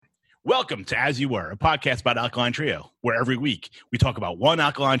Welcome to As You Were, a podcast about Alkaline Trio, where every week we talk about one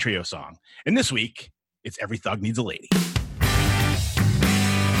Alkaline Trio song. And this week, it's Every Thug Needs a Lady.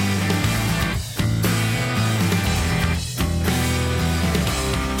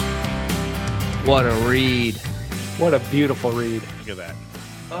 What a read. What a beautiful read. Look at that.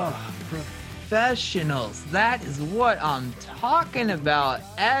 Oh, professionals. That is what I'm talking about.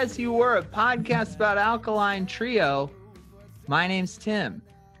 As You Were, a podcast about Alkaline Trio. My name's Tim.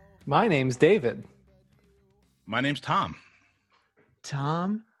 My name's David. My name's Tom.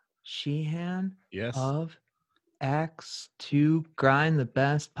 Tom Sheehan Yes. of X to Grind, the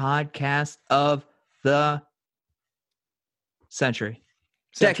best podcast of the century.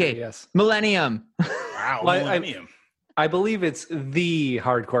 Decade. Yes. Millennium. Wow. Well, Millennium. I believe it's the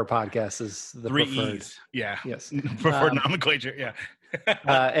hardcore podcast is the 3 preferred. E's. Yeah. Yes. Preferred nomenclature. Yeah.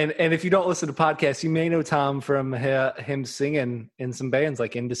 And if you don't listen to podcasts, you may know Tom from him singing in some bands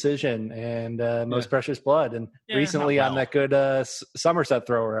like Indecision and Most Precious Blood, and recently on that good Somerset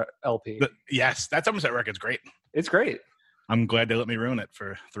Thrower LP. Yes. That Somerset record's great. It's great. I'm glad they let me ruin it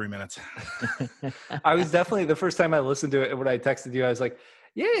for 3 minutes. I was definitely, the first time I listened to it, when I texted you, I was like,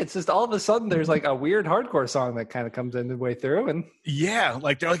 yeah, it's just all of a sudden there's like a weird hardcore song that kind of comes in midway through. And yeah.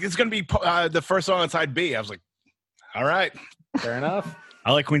 Like, they're like, it's going to be the first song on side B. I was like, all right. fair enough.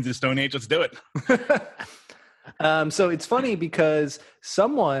 I like Queens of the Stone Age. Let's do it. So it's funny because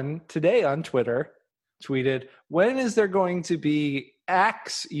someone today on Twitter tweeted, when is there going to be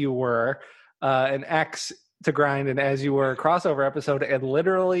Axe You Were, an Axe to Grind and As You Were crossover episode? And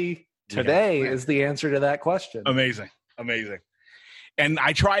literally today is the answer to that question. Amazing. And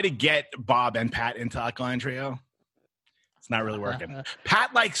I try to get Bob and Pat into Alkaline Trio. It's not really working.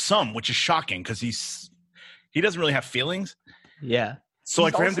 Pat likes some, which is shocking because he doesn't really have feelings. Yeah. So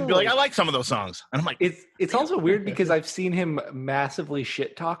like for him to be like, I like some of those songs. And I'm like, it's also weird because I've seen him massively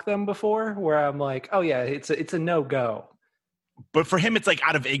shit talk them before, where I'm like, oh yeah, it's a no-go. but for him, it's like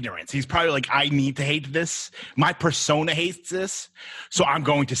out of ignorance. He's probably like, I need to hate this. My persona hates this. So I'm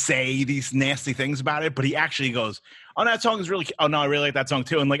going to say these nasty things about it. But he actually goes, oh, that song is really, oh no, I really like that song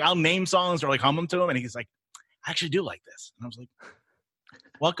too. And like, I'll name songs or like hum them to him. And he's like, I actually do like this. And I was like,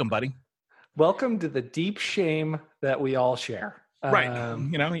 welcome, buddy. Welcome to the deep shame that we all share. Right.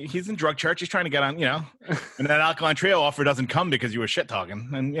 He's in drug church. He's trying to get on, and that Alkaline Trio offer doesn't come because you were shit talking.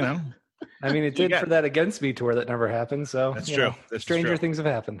 And, I mean, it did for that Against Me tour that never happened. So that's true. Stranger things have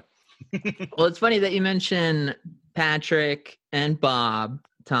happened. Well, it's funny that you mention Patrick and Bob,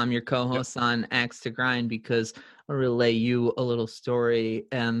 Tom, your co-hosts on Axe to Grind, because I'll relay you a little story.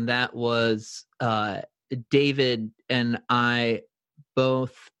 And that was David and I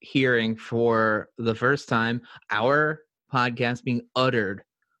both hearing for the first time our podcast being uttered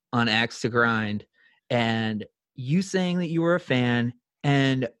on Axe to Grind, and you saying that you were a fan,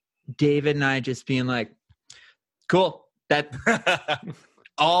 and David and I just being like, cool, that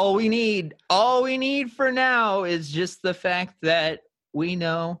all we need for now is just the fact that we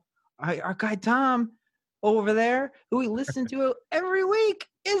know our guy Tom over there, who we listen to every week,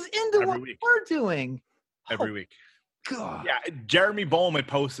 is into what we're doing every week. God. Yeah, Jeremy Bowman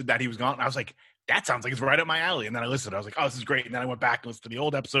posted that he was gone. I was like, that sounds like it's right up my alley. And then I listened. I was like, oh, this is great. And then I went back and listened to the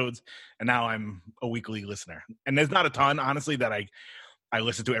old episodes, and now I'm a weekly listener. And there's not a ton, honestly, that I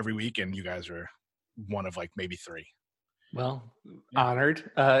listen to every week, and you guys are one of like maybe 3. Well,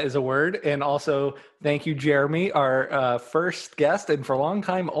 honored is a word. And also, thank you, Jeremy, our first guest and for a long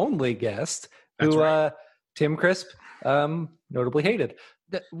time only guest, who right. Tim Crisp notably hated.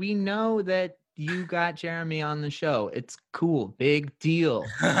 We know that you got Jeremy on the show. It's cool. Big deal.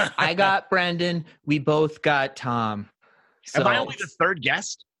 I got Brendan. We both got Tom. So am I only the third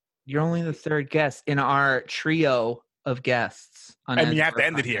guest? You're only the third guest in our trio of guests. And you have to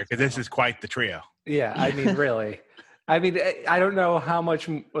end it here because this is quite the trio. Yeah, I mean, really. I mean, I don't know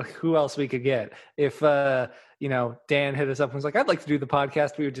who else we could get. If, Dan hit us up and was like, I'd like to do the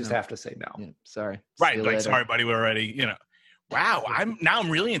podcast, we would just have to say no. Yeah, sorry. Right. Like, later. Sorry, buddy. We're already, Wow, I'm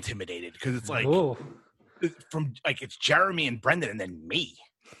really intimidated because it's like it's Jeremy and Brendan and then me.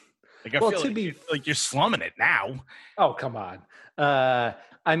 Like I feel like you're slumming it now. Oh, come on.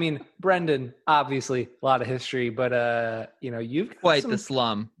 I mean, Brendan, obviously a lot of history, but you've got quite the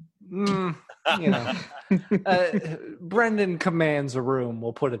slum. Brendan commands a room.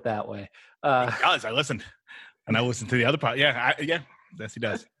 We'll put it that way. He does. I listened, and I listened to the other part. Yeah, yes, he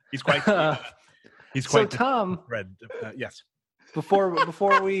does. He's quite. He's quite. So Tom, yes. Before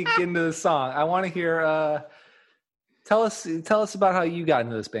we get into the song, I want to hear. Tell us about how you got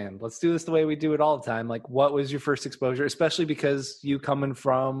into this band. Let's do this the way we do it all the time. Like, what was your first exposure? Especially because you coming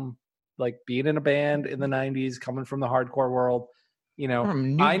from like being in a band in the 90s, coming from the hardcore world. You know,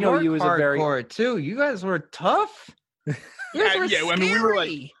 From New I know York you as a very hardcore too. You guys were tough. You guys were I mean,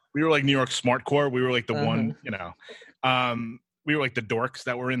 scary. we were like New York smart-core. We were like the Uh-huh. one, you know, we were like the dorks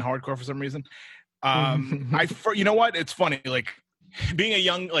that were in hardcore for some reason. You know what? It's funny. Like being a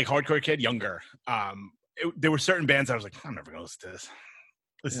young, like hardcore kid, younger. There were certain bands that I was like, I'm never gonna listen to this.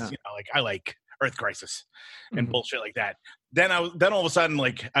 This is, you know, like I like Earth Crisis and bullshit like that. Then all of a sudden,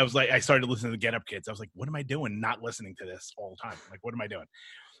 like I started listening to Get Up Kids. I was like, what am I doing? Not listening to this all the time. Like, what am I doing?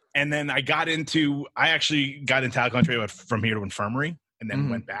 And then I actually got into Alkaline Trio From Here to Infirmary, and then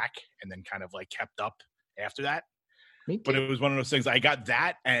went back, and then kind of like kept up after that. Me too. But it was one of those things. I got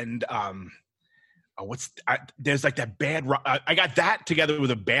that, and there's like that bad. I got that together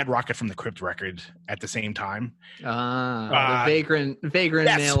with a Bad Rocket from the Crypt record at the same time. The vagrant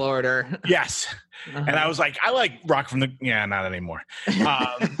yes. mail order. Yes, and I was like, I like rock from the not anymore.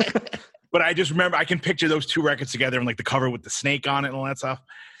 But I just remember I can picture those two records together and like the cover with the snake on it and all that stuff,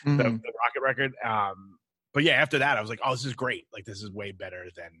 the Rocket record. But yeah, after that I was like, oh, this is great. Like this is way better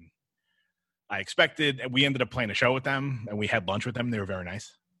than I expected. And we ended up playing a show with them, and we had lunch with them. They were very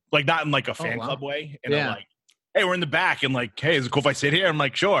nice. Like not in like a fan club way. And I'm like, hey, we're in the back, and like, hey, is it cool if I sit here? I'm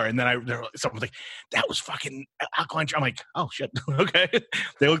like, sure. And then someone was like, that was fucking Alkaline Trio. I'm like, oh shit, okay.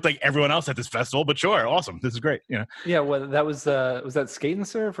 They looked like everyone else at this festival, but sure, awesome. This is great. You know? Yeah, well, that was that Skate and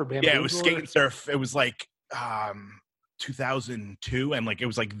Surf or Bamboozle? Yeah, it was Skate and Surf. It was like 2002, and like it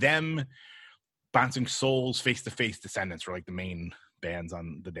was like them, Bouncing Souls, Face to Face, Descendants were like the main bands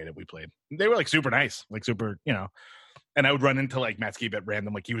on the day that we played. They were like super nice, like super, you know. And I would run into like Matt Skiba at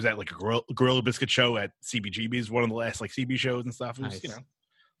random, like he was at like a Gorilla Biscuit show at CBGB's, one of the last like CB shows and stuff. It was, nice. You know,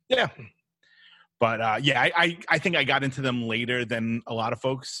 yeah. But I think I got into them later than a lot of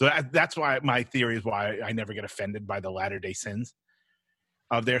folks. So that's why my theory is why I never get offended by the latter-day sins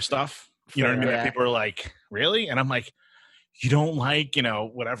of their stuff. You know what I mean? Like people are like, really? And I'm like, you don't like, you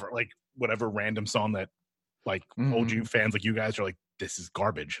know, whatever random song that like old fans like you guys are like, this is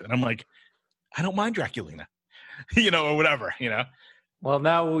garbage. And I'm like, I don't mind Draculina. You know, or whatever, you know. Well,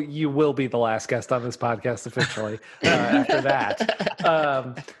 now you will be the last guest on this podcast officially after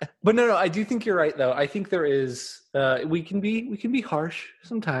that. But no, I do think you're right, though. I think there is we can be harsh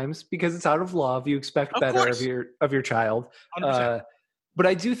sometimes because it's out of love. You expect better of your child. But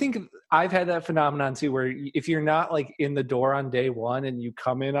I do think I've had that phenomenon too, where if you're not like in the door on day one and you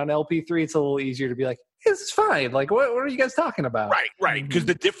come in on LP3, it's a little easier to be like, it's fine. Like, what are you guys talking about? Right. Because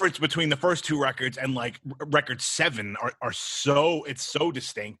the difference between the first two records and like record 7 are so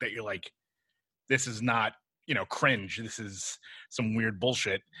distinct that you're like, this is not, you know, cringe. This is some weird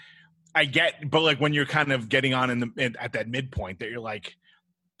bullshit. I get, but like when you're kind of getting on at that midpoint, that you're like,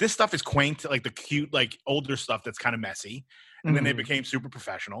 this stuff is quaint, like the cute, like older stuff that's kind of messy, and then they became super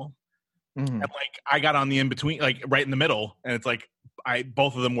professional. And like I got on the in between, like right in the middle, and it's like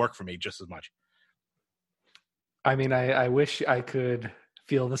both of them work for me just as much. I mean, I wish I could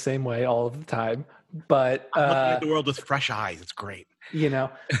feel the same way all of the time, but I'm looking at the world with fresh eyes. It's great. You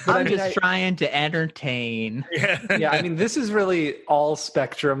know, I'm just trying to entertain. Yeah, I mean, this is really all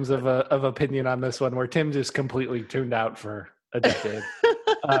spectrums of opinion on this one, where Tim just completely tuned out for a decade.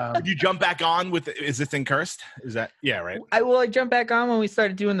 Did you jump back on with? Is this thing cursed? Is that right? I jumped back on when we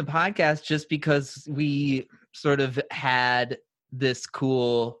started doing the podcast, just because we sort of had this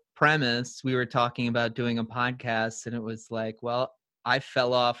cool premise. We were talking about doing a podcast, and it was like, well, I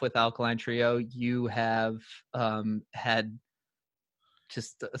fell off with Alkaline Trio. You have had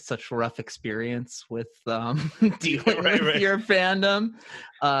just such rough experience with dealing with your fandom.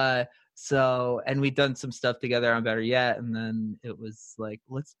 So, and we'd done some stuff together on Better Yet, and then it was like,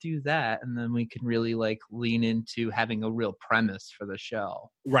 let's do that, and then we can really like lean into having a real premise for the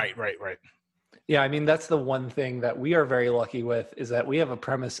show. Right. Yeah, I mean, that's the one thing that we are very lucky with, is that we have a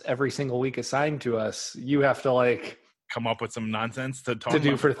premise every single week assigned to us. You have to like come up with some nonsense to talk to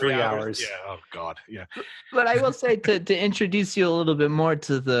do for 3 hours. Yeah. Oh God. Yeah. But I will say to introduce you a little bit more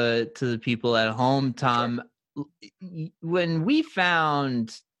to the people at home, Tom, when we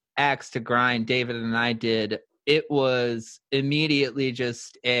found Axe to Grind, David and I did, it was immediately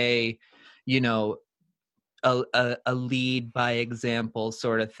just a lead by example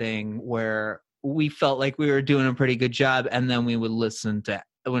sort of thing, where we felt like we were doing a pretty good job, and then we would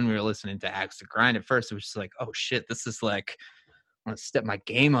when we were listening to Axe to Grind, at first it was just like, oh shit, this is like, I'm gonna step my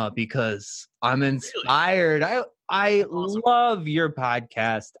game up because I'm inspired. Really? I awesome. Love your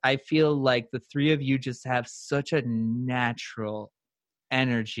podcast. I feel like the three of you just have such a natural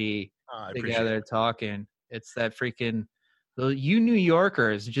energy together talking. It's that freaking, you New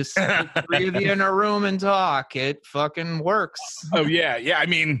Yorkers, just the three of you in a room and talk. It fucking works. Oh yeah. I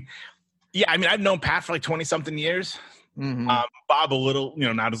mean, I've known Pat for like 20 something years. Mhm. Bob a little,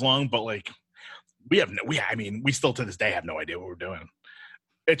 not as long, but like we still to this day have no idea what we're doing.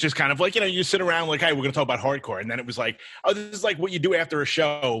 It's just kind of like, you sit around like, hey, we're going to talk about hardcore. And then it was like, oh, this is like what you do after a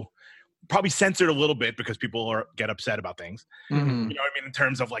show, probably censored a little bit because people get upset about things. Mhm. You know what I mean? In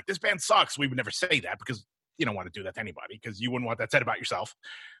terms of like, this band sucks. We would never say that because you don't want to do that to anybody because you wouldn't want that said about yourself.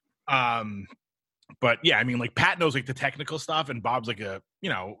 But yeah, I mean, like Pat knows like the technical stuff and Bob's like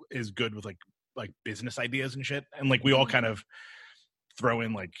is good with like business ideas and shit. And like we all kind of throw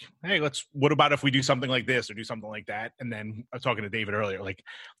in like, hey, what about if we do something like this or do something like that? And then I was talking to David earlier, like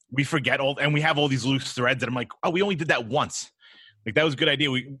we forget and we have all these loose threads that I'm like, oh, we only did that once. Like that was a good idea.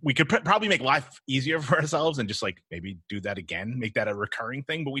 We could probably make life easier for ourselves and just like maybe do that again, make that a recurring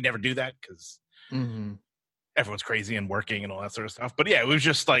thing, but we never do that because everyone's crazy and working and all that sort of stuff. But yeah, it was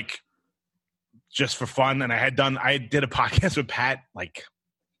just like, just for fun. And I did a podcast with Pat, like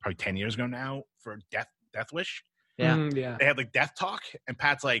probably 10 years ago now for Death Wish. Yeah. Yeah. They had like Death Talk and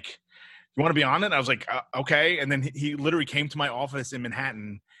Pat's like, you want to be on it? And I was like, okay. And then he literally came to my office in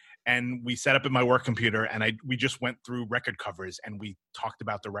Manhattan and we set up at my work computer and we just went through record covers and we talked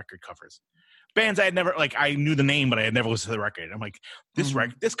about the record covers. Bands I had never, like I knew the name, but I had never listened to the record. I'm like,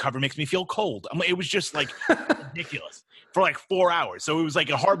 this cover makes me feel cold. I'm like, it was just like ridiculous for like 4 hours. So it was like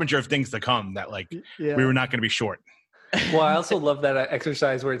a harbinger of things to come that like we were not going to be short. Well, I also love that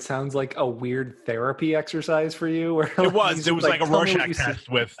exercise where it sounds like a weird therapy exercise for you. Where It was like a tell me what Rorschach you test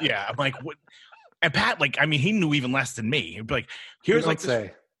with, I'm like, what? And Pat, like, I mean, he knew even less than me. He'd be like, here's like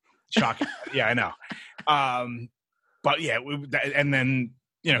this shocking. Yeah, I know. But yeah, and then,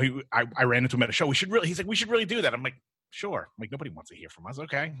 I ran into him at a show. He's like, we should really do that. I'm like, sure. I'm like, nobody wants to hear from us.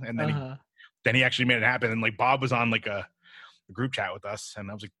 Okay. And then he actually made it happen. And like, Bob was on like a group chat with us. And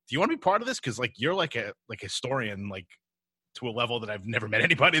I was like, do you want to be part of this? Cause like, you're like a historian, like to a level that I've never met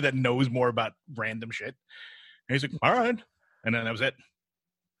anybody that knows more about random shit. And he's like, all right. And then that was it.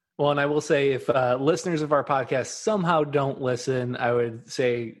 Well, and I will say if listeners of our podcast somehow don't listen, I would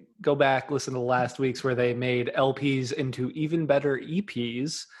say go back, listen to last week's where they made LPs into even better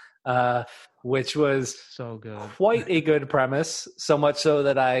EPs, which was so good. Quite a good premise, so much so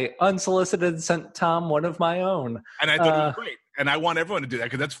that I unsolicited sent Tom one of my own. And I thought it was great. And I want everyone to do that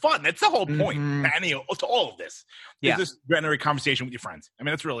because that's fun. That's the whole point, to all of this. Yeah. Is this generate conversation with your friends. I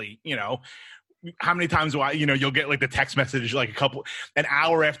mean, that's really, how many times do you'll get like the text message like an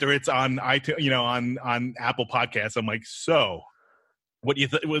hour after it's on iTunes, on Apple Podcasts. I'm like, so what you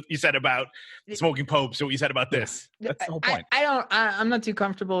said about smoking Pope. So what you said about this. That's the whole point. I'm not too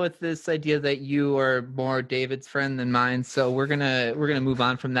comfortable with this idea that you are more David's friend than mine. So we're gonna move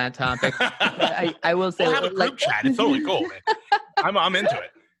on from that topic. I will say, we'll have a group chat. It's totally cool, man. I'm into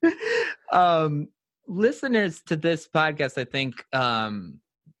it. Listeners to this podcast, I think,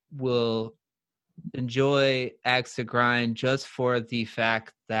 will enjoy Axe to Grind just for the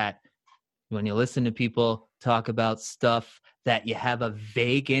fact that when you listen to people talk about stuff that you have a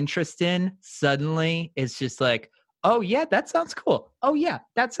vague interest in, suddenly it's just like, oh yeah, that sounds cool. Oh yeah,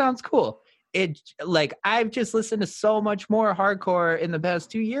 that sounds cool. It like I've just listened to so much more hardcore in the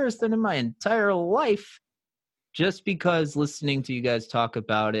past 2 years than in my entire life, just because listening to you guys talk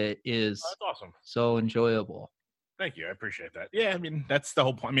about it is that's awesome. So enjoyable. Thank you. I appreciate that. Yeah, I mean, that's the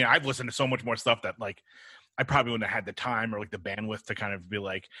whole point. I mean, I've listened to so much more stuff that like I probably wouldn't have had the time or like the bandwidth to kind of be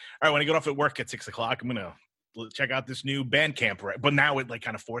like, all right, when I get off at work at 6 o'clock, I'm going to check out this new Bandcamp. Right? But now it like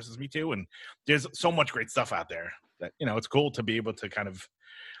kind of forces me to, and there's so much great stuff out there that, it's cool to be able to kind of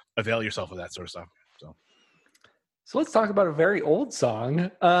avail yourself of that sort of stuff. So let's talk about a very old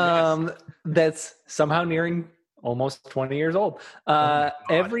song that's somehow nearing almost 20 years old.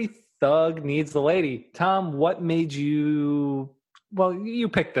 Every Thug Needs the Lady. Tom, what made you... Well, you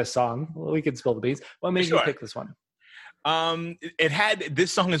picked this song. Well, we can spill the beans. What made you pick this one?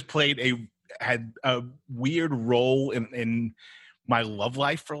 This song had a weird role in my love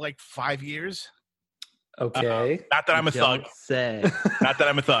life for like 5 years. Okay. Not that I'm a thug. Not that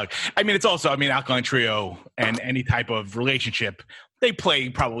I'm a thug. I mean, it's also, Alkaline Trio and any type of relationship, they play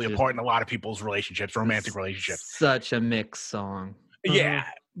probably a part in a lot of people's relationships, romantic relationships. Such a mixed song. Yeah.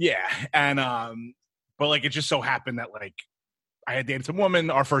 Yeah. And, but like, it just so happened that like, I had dated some woman.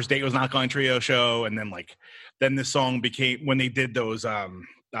 Our first date was an Alkaline Trio show. And then this song became, when they did those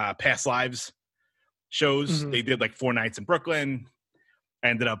Past Lives shows, they did like 4 nights in Brooklyn. I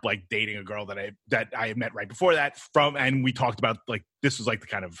ended up like dating a girl that I had met right before that and we talked about like, this was like the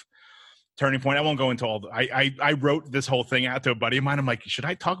kind of turning point. I won't go into all I wrote this whole thing out to a buddy of mine. I'm like, should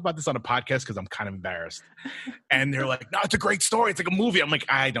I talk about this on a podcast? Cause I'm kind of embarrassed. And they're like, no, it's a great story. It's like a movie. I'm like,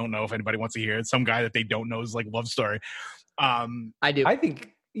 I don't know if anybody wants to hear it. Some guy that they don't know is like love story. I do. I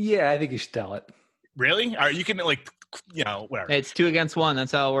think you should tell it. Really? Or you can like whatever. It's 2 against 1.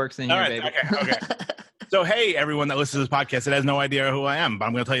 That's how it works in here, All baby. right, okay. So, hey, everyone that listens to this podcast that has no idea who I am, but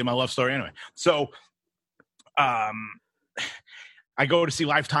I'm going to tell you my love story anyway. So, I go to see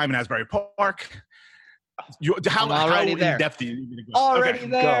Lifetime in Asbury Park. How in depth do you need me to go? Already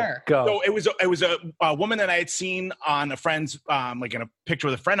there. Go. So it was a woman that I had seen on a friend's, like in a picture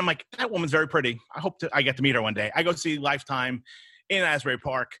with a friend. I'm like, that woman's very pretty. I hope I get to meet her one day. I go see Lifetime in Asbury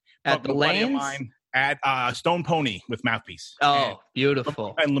Park. At the Lanes? At Stone Pony with Mouthpiece. Oh,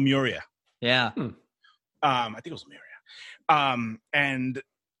 beautiful. And Lemuria. Yeah. I think it was Lemuria. And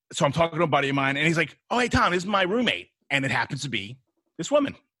so I'm talking to a buddy of mine, and he's like, oh, hey, Tom, this is my roommate. And it happens to be this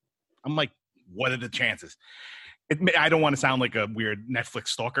woman. I'm like, what are the chances? I don't want to sound like a weird Netflix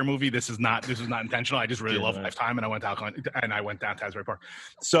stalker movie. This was not intentional. I just really love Lifetime, and I went down to Asbury Park.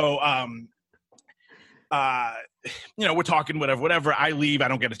 So, we're talking, whatever. I leave. I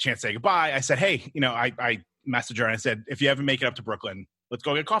don't get a chance to say goodbye. I said, hey, I messaged her and I said, if you ever make it up to Brooklyn, let's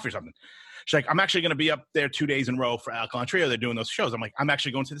go get coffee or something. She's like, I'm actually going to be up there 2 days in a row for Alkaline Trio. They're doing those shows. I'm like, I'm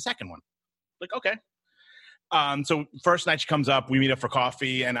actually going to the second one. Like, okay. So first night she comes up, we meet up for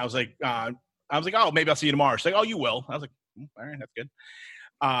coffee, and I was like, oh, maybe I'll see you tomorrow. She's like, oh, you will. I was like, all right, that's good.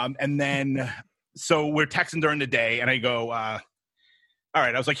 And then, so we're texting during the day, and I go, all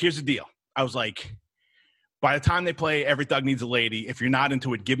right. I was like, here's the deal. I was like, by the time they play Every Thug Needs a Lady, if you're not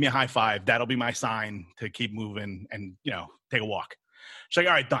into it, give me a high five. That'll be my sign to keep moving and, take a walk. She's like,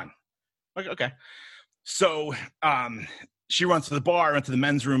 all right, done. Like, okay. So she runs to the bar, I went to the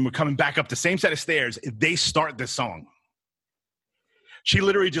men's room. We're coming back up the same set of stairs. They start this song. She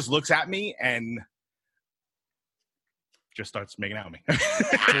literally just looks at me and just starts making out with me.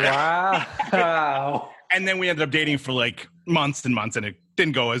 Wow. And then we ended up dating for like months and months, and it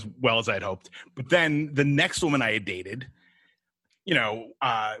didn't go as well as I'd hoped. But then the next woman I had dated,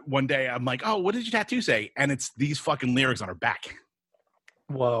 one day I'm like, oh, what did your tattoo say? And it's these fucking lyrics on her back.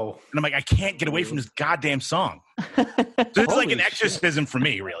 Whoa. And I'm like, I can't get away from this goddamn song. So it's like an exorcism for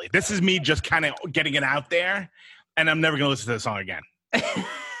me, really. This is me just kind of getting it out there, and I'm never going to listen to the song again.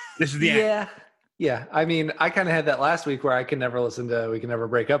 This is the end. Yeah. I mean, I kind of had that last week where I can never listen to We Can Never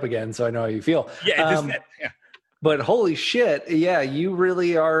Break Up Again, so I know how you feel. Yeah. But holy shit, yeah, you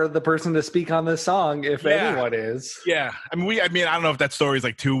really are the person to speak on this song, if anyone is. Yeah. I mean, I don't know if that story is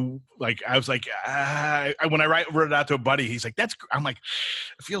like too, like, I was like, when I wrote it out to a buddy, he's like, I'm like,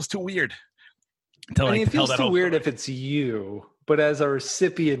 it feels too weird. It feels too weird if it's you, but as a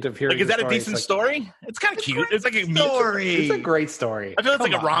recipient of hearing, like, is that a decent story? It's kind of cute. It's like a story. It's a great story. I feel it's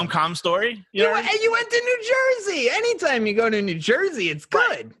like a rom-com story. You went to New Jersey. Anytime you go to New Jersey, it's good.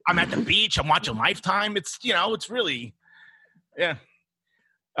 Right. I'm at the beach. I'm watching Lifetime. It's it's really, yeah.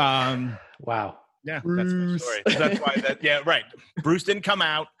 Wow. Yeah, that's my story. That's why right. Bruce didn't come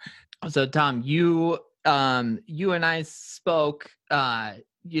out. So Tom, you and I spoke.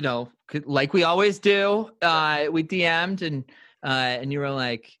 Like we always do. We DM'd and you were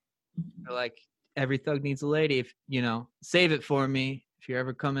like, Every Thug Needs a Lady. If save it for me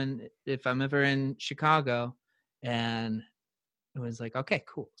if I'm ever in Chicago. And it was like, okay,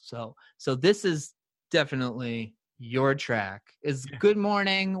 cool. So this is definitely your track. Is Good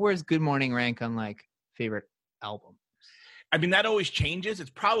Morning? Where's Good Morning rank on like favorite album? I mean, that always changes. It's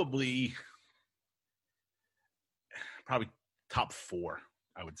probably top 4,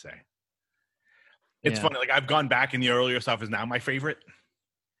 I would say. It's funny. Like, I've gone back and the earlier stuff is now my favorite.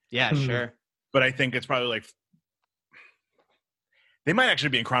 Yeah, sure. But I think it's probably like, they might actually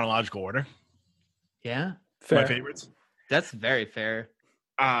be in chronological order. Yeah. Fair. My favorites. That's very fair.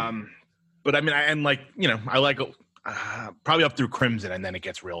 But I mean, I like probably up through Crimson, and then it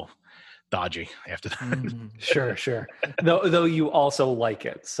gets real dodgy after that. Mm-hmm. Sure. Though you also like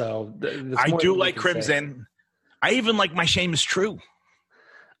it. So I do like Crimson. I even like My Shame Is True.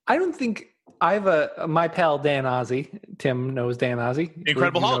 I don't think I have my pal Dan Ozzie. Tim knows Dan Ozzie.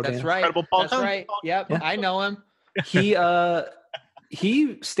 Incredible Hulk. That's right. Incredible Paul. That's right. Yep. Yeah. I know him.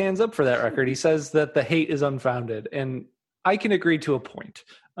 He stands up for that record. He says that the hate is unfounded, and I can agree to a point.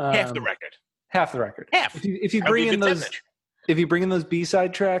 Half the record. Half the record. Half. If you bring in those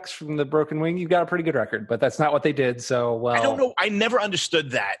B-side tracks from the Broken Wing, you've got a pretty good record. But that's not what they did. So I don't know. I never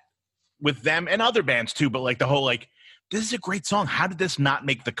understood that with them and other bands too. But like the whole this is a great song. How did this not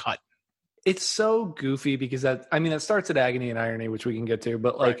make the cut? It's so goofy because that starts at Agony and Irony, which we can get to.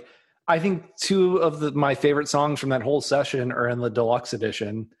 But like, I think 2 of my favorite songs from that whole session are in the deluxe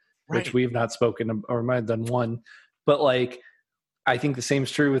edition, which we've not spoken or might have done one. But like, I think the same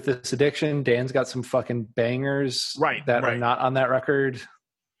is true with This Addiction. Dan's got some fucking bangers that are not on that record.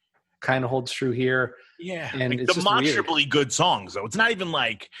 Kind of holds true here. Yeah. And like it's demonstrably good songs, though. It's not even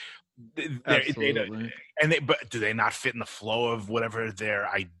like Absolutely. But do they not fit in the flow of whatever their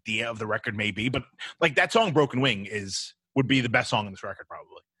idea of the record may be? But like that song "Broken Wing" would be the best song on this record,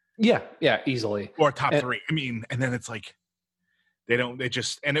 probably. Yeah, easily. Or top three. I mean, and then it's like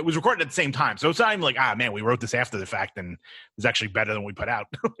and it was recorded at the same time. So it's not even like, man, we wrote this after the fact and it was actually better than we put out,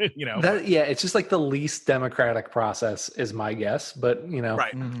 you know? It's just like the least democratic process is my guess, but you know,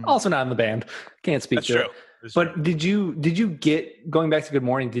 right. Also not in the band. Can't speak That's to true. it. But did you get, going back to Good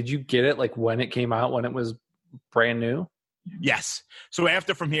Morning, did you get it like when it came out, when it was brand new? Yes. So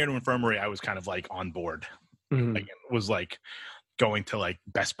after From Here to Infirmary, I was kind of like on board. Mm-hmm. Like it was like going to like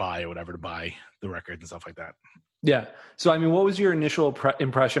Best Buy or whatever to buy the records and stuff like that. Yeah. So, I mean, what was your initial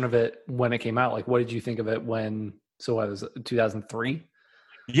impression of it when it came out? Like, what did you think of it so what was it, 2003?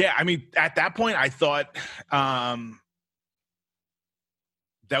 Yeah. I mean, at that point I thought,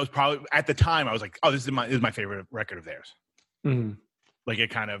 that was probably at the time I was like, oh, this is my favorite record of theirs. Mm-hmm. Like it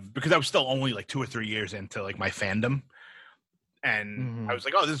kind of, because I was still only like 2 or 3 years into like my fandom, and I was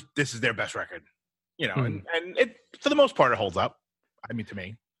like, oh, this is their best record, you know, and it for the most part it holds up. I mean, to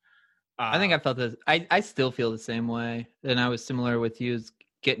me, I think I felt this. I still feel the same way, and I was similar with you,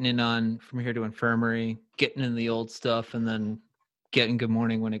 getting in on From Here to Infirmary, getting in the old stuff, and then getting Good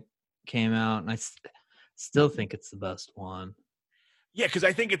Morning when it came out, and I still think it's the best one. Yeah, because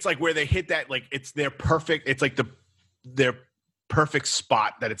I think it's like where they hit that, like it's their perfect. It's like their perfect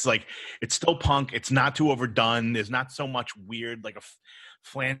spot that it's like it's still punk. It's not too overdone. There's not so much weird like a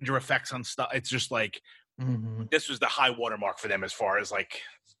flanger effects on stuff. It's just like this was the high watermark for them as far as like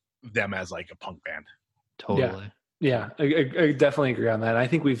them as like a punk band. Totally. Yeah, I definitely agree on that. I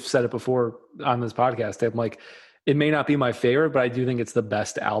think we've said it before on this podcast. I'm like, it may not be my favorite, but I do think it's the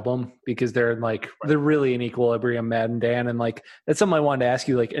best album because they're really in equilibrium, Matt and Dan. And like, that's something I wanted to ask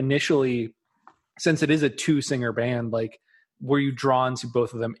you, like initially, since it is a 2-singer band, like, were you drawn to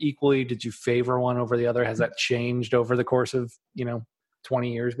both of them equally? Did you favor one over the other? Has that changed over the course of,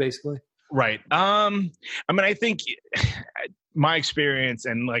 20 years basically? Right. I mean, I think my experience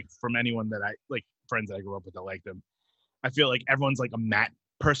and like from anyone that I like, friends that I grew up with that like them, I feel like everyone's like a Matt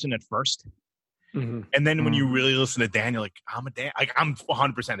person at first. Mm-hmm. And then when you really listen to Dan, you're like, I'm a Dan. Like, I'm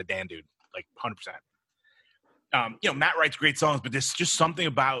 100% a Dan dude. Like 100%. Matt writes great songs, but there's just something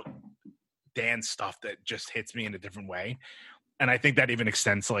about Dan's stuff that just hits me in a different way. And I think that even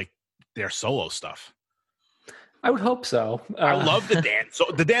extends to like their solo stuff. I would hope so. I love the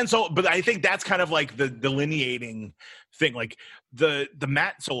Dan solo, but I think that's kind of like the delineating thing. Like the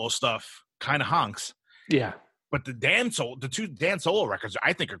Matt solo stuff kind of honks. Yeah. But the two Dan solo records,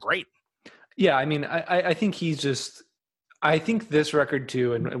 I think are great. Yeah, I mean, I think I think this record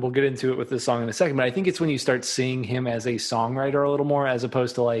too, and we'll get into it with this song in a second, but I think it's when you start seeing him as a songwriter a little more, as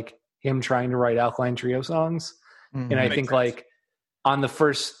opposed to like him trying to write Alkaline Trio songs. And I think like on the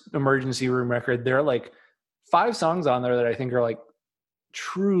first Emergency Room record, there are like 5 songs on there that I think are like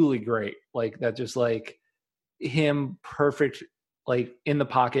truly great. Like that just like him perfect, like in the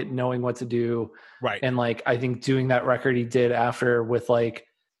pocket, knowing what to do. Right. And like, I think doing that record he did after with like,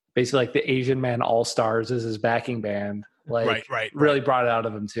 basically like the Asian Man All-Stars as his backing band, like really brought it out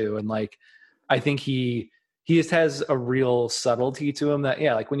of him too. And like, I think he just has a real subtlety to him that,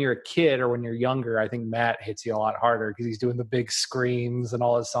 yeah, like when you're a kid or when you're younger, I think Matt hits you a lot harder because he's doing the big screams and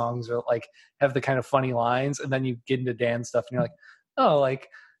all his songs are like have the kind of funny lines. And then you get into Dan stuff and you're like, oh, like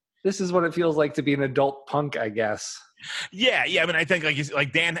this is what it feels like to be an adult punk, I guess. Yeah. I mean, I think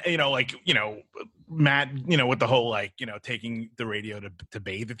like Dan, Matt, with the whole like, taking the radio to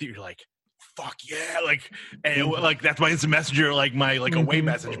bathe with you, you're like, fuck yeah, like, and like that's my instant messenger, like my like away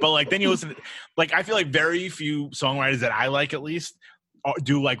message. But like then you listen, like I feel like very few songwriters that I like at least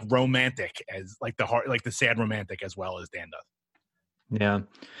do like romantic as like the heart, like the sad romantic as well as Dan does. Yeah,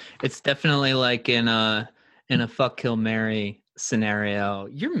 it's definitely like in a Fuck Kill Marry scenario.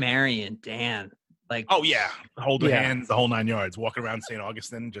 You're marrying Dan. Like, oh yeah, hold hands, the whole 9 yards, walking around St.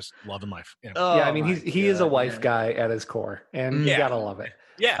 Augustine, just loving life. Yeah, I mean he is a wife guy at his core, and you gotta love it.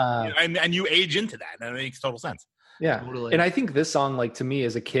 Yeah, and you age into that, and it makes total sense. Yeah, totally. And I think this song, like to me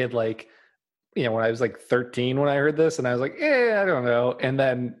as a kid, like when I was like 13 when I heard this, and I was like, I don't know, and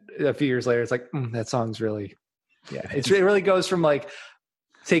then a few years later, it's like that song's really, it really goes from like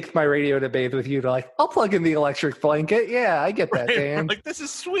take my radio to bathe with you to like I'll plug in the electric blanket. Yeah, I get that, Dan. Like this is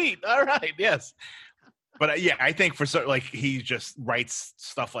sweet. All right, yes. But I think for certain, like he just writes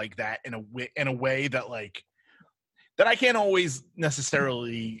stuff like that in a way that like that I can't always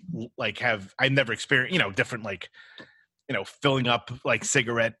necessarily like have. I've never experienced, different like, filling up like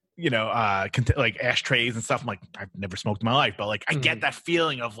cigarette, like ashtrays and stuff. I'm like, I've never smoked in my life, but like I get that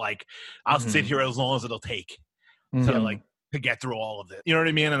feeling of like I'll sit here as long as it'll take. So like to get through all of it. You know what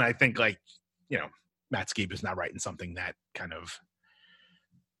I mean? And I think like, you know, Matt Skiba is not writing something that kind of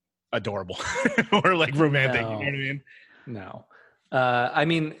adorable or like romantic. No. You know what I mean? No. I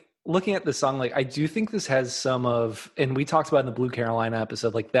mean, looking at the song, like I do think this has some of, and we talked about in the Blue Carolina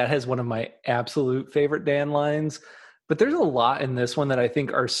episode, like that has one of my absolute favorite Dan lines. But there's a lot in this one that I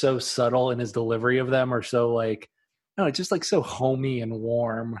think are so subtle in his delivery of them, or so like, no, it's just like so homey and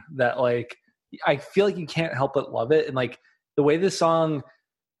warm that like I feel like you can't help but love it. And like the way this song,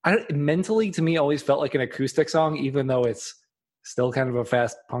 mentally to me always felt like an acoustic song, even though it's still kind of a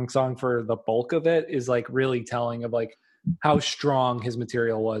fast punk song for the bulk of it, is like really telling of like how strong his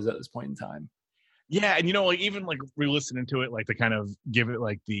material was at this point in time. Yeah, and you know, like even like re-listening to it, like to kind of give it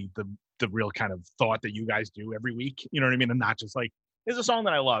like the real kind of thought that you guys do every week. You know what I mean? And not just like, it's a song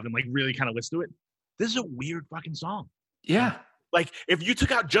that I love, and like really kind of listen to it. This is a weird fucking song. Yeah. Like if you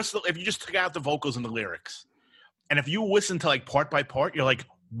just took out the vocals and the lyrics, and if you listen to like part by part, you're like,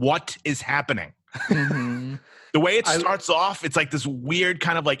 what is happening? Mm-hmm. The way it starts off, it's like this weird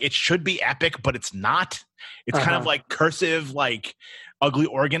kind of like, it should be epic, but it's not. It's kind of like cursive, like ugly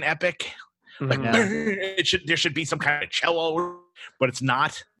organ epic. Like there should be some kind of cello, but it's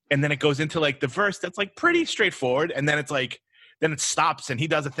not. And then it goes into like the verse that's like pretty straightforward, and then it's like, then it stops and he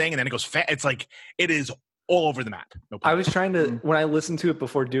does a thing, and then it goes it's like, it is all over the map. No I was trying to, when I listened to it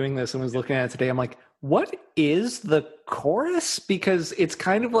before doing this and was looking at it today, I'm like, what is the chorus? Because it's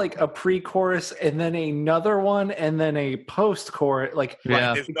kind of like a pre-chorus and then another one and then a post-chorus. Like,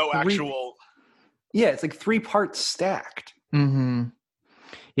 Yeah. There's no actual. Yeah, it's like 3 parts stacked. Mm-hmm.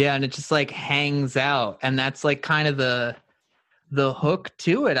 Yeah, and it just like hangs out, and that's like kind of the hook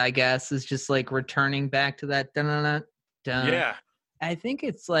to it, I guess, is just like returning back to that dun. Yeah. I think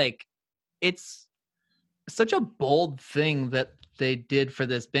it's like, it's such a bold thing that they did for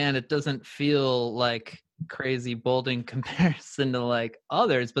this band. It doesn't feel like crazy bold in comparison to like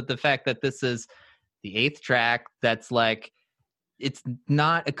others, but the fact that this is the 8th track, that's like, it's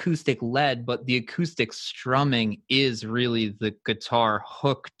not acoustic led, but the acoustic strumming is really the guitar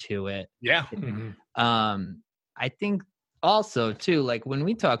hook to it. Yeah. I think also too, like when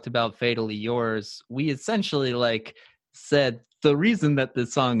we talked about Fatally Yours, we essentially like said the reason that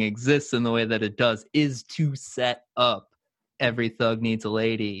this song exists in the way that it does is to set up Every Thug Needs a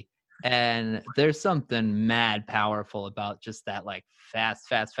Lady. And there's something mad powerful about just that, like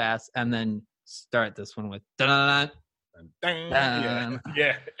fast, and then start this one with dun.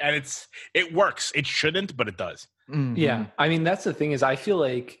 Yeah. And it works. It shouldn't, but it does. Mm-hmm. Yeah. I mean, that's the thing is I feel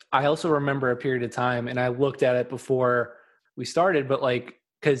like I also remember a period of time, and I looked at it before we started, but like,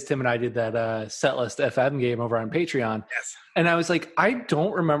 because Tim and I did that Setlist FM game over on Patreon. Yes. And I was like, I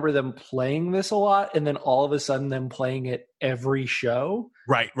don't remember them playing this a lot. And then all of a sudden them playing it every show.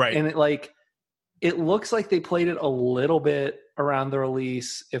 Right. And it looks like they played it a little bit around the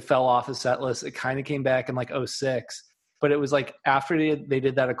release. It fell off the set list. It kind of came back in like 2006. But it was like after they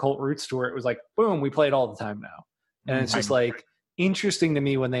did that Occult Roots tour, it was like, boom, we play it all the time now. And it's just like interesting to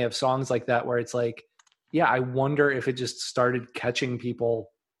me when they have songs like that where it's like, yeah, I wonder if it just started catching people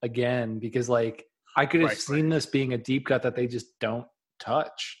again, because like I could have seen this being a deep cut that they just don't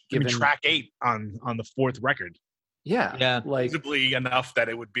touch. Given track 8 on the 4th record. Yeah. Like visibly enough that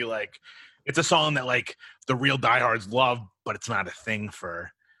it would be like, it's a song that like the real diehards love, but it's not a thing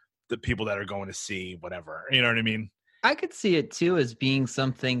for the people that are going to see whatever. You know what I mean? I could see it too as being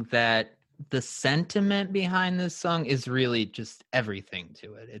something that the sentiment behind this song is really just everything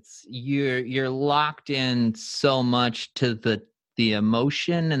to it. It's you're locked in so much to the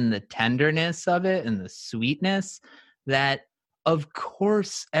emotion and the tenderness of it and the sweetness that of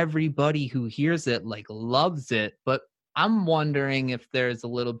course everybody who hears it like loves it. But I'm wondering if there's a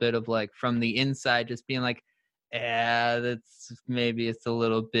little bit of like from the inside just being like, that's maybe it's a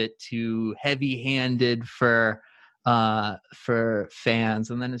little bit too heavy-handed for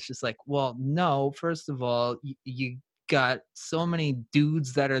fans. And then it's just like, well, no, first of all, you got so many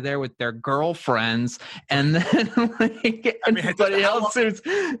dudes that are there with their girlfriends, and then like everybody else is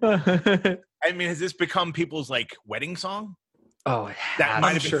I mean, has this become people's like wedding song? Oh, that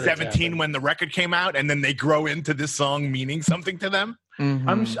might have been 17 when the record came out, and then they grow into this song meaning something to them.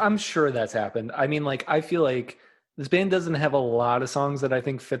 Mm-hmm. I'm sure that's happened. I mean, like I feel like this band doesn't have a lot of songs that I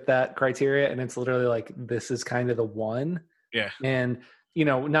think fit that criteria, and it's literally like this is kind of the one. Yeah. And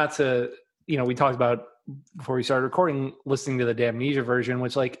not to we talked about before we started recording listening to the Damnesia version,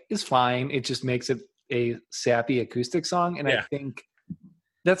 which like is fine. It just makes it a sappy acoustic song, and I think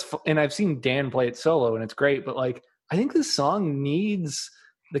and I've seen Dan play it solo, and it's great. But like I think this song needs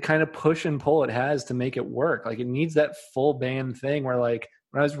the kind of push and pull it has to make it work. Like it needs that full band thing where like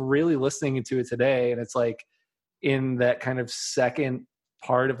when I was really listening to it today, and it's like in that kind of second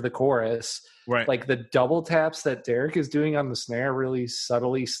part of the chorus. Right. Like the double taps that Derek is doing on the snare really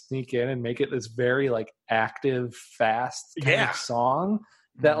subtly sneak in and make it this very like active, fast kind of song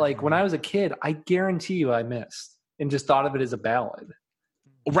that like when I was a kid, I guarantee you I missed and just thought of it as a ballad.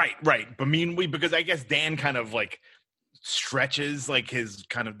 Right. But because I guess Dan kind of like stretches like his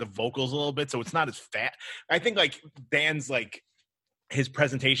kind of the vocals a little bit, so it's not as fat. I think like Dan's like his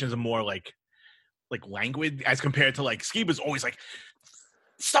presentations are more like languid as compared to like Skiba's always like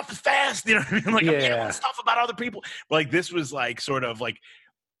stuff is fast, you know what I mean? Like I'm getting stuff about other people. But like this was like sort of like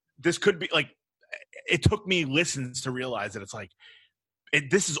this could be like it took me listens to realize that it's like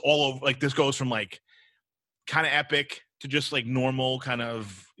this is all over. Like this goes from like kind of epic to just like normal kind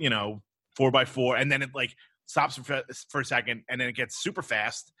of 4x4, and then it like stops for a second, and then it gets super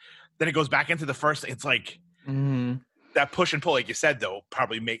fast. Then it goes back into the first. It's like that push and pull, like you said, though,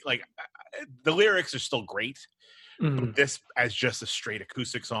 probably make like the lyrics are still great. But this as just a straight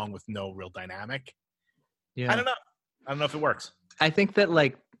acoustic song with no real dynamic. Yeah, I don't know if it works. I think that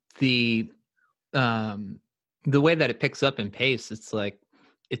like the way that it picks up in pace, it's like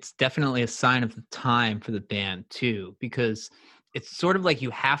it's definitely a sign of the time for the band too, because it's sort of like you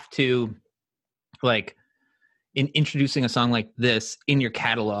have to like in introducing a song like this in your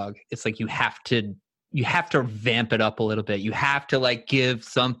catalog, it's like you have to vamp it up a little bit. You have to like give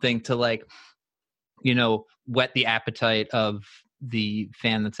something to like, whet the appetite of the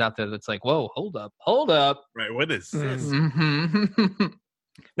fan that's out there that's like, whoa, hold up. Right, what is this? Mm-hmm.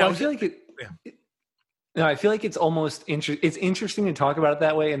 Now, I feel like I feel like it's almost it's interesting to talk about it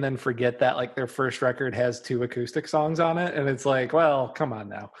that way and then forget that like their first record has 2 acoustic songs on it, and it's like, well, come on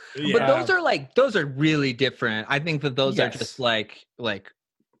now. Yeah. But those are really different. I think that those are just like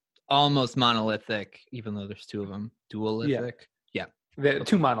almost monolithic, even though there's 2 of them. Dualithic. Yeah. The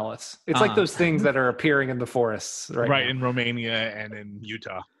 2 monoliths. It's like those things that are appearing in the forests right now. In Romania and in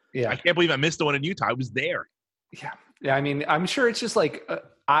Utah. Yeah. I can't believe I missed the one in Utah. I was there. Yeah. Yeah, I mean, I'm sure it's just like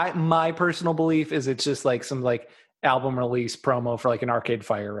my personal belief is it's just like some like album release promo for like an Arcade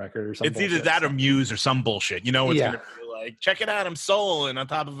Fire record or something. It's either that or Muse or some bullshit. It's gonna be like, check it out, I'm Soul, and on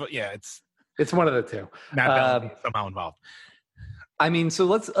top of it, it's one of the 2. Matt Bellamy somehow involved. I mean, so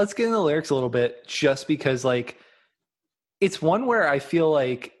let's get into the lyrics a little bit, just because like it's one where I feel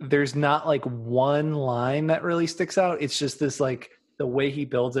like there's not like one line that really sticks out. It's just this like the way he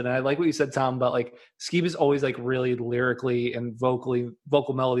builds it. And I like what you said, Tom, about like Skiba's always like really lyrically and vocal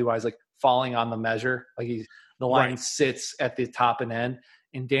melody wise, like falling on the measure. Like the line sits at the top and end,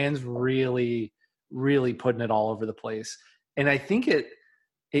 and Dan's really, really putting it all over the place. And I think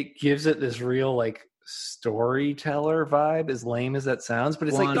it gives it this real like storyteller vibe, as lame as that sounds, but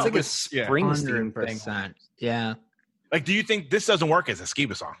it's like a Springsteen thing. Yeah. Like, do you think this doesn't work as a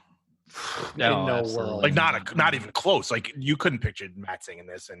Skiba song? No, in no world. Like not even close. Like you couldn't picture Matt singing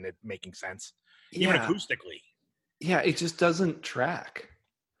this and it making sense, even acoustically. Yeah, it just doesn't track.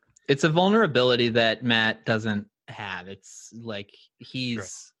 It's a vulnerability that Matt doesn't have. It's like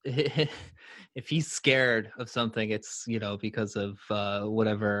he's if he's scared of something, it's because of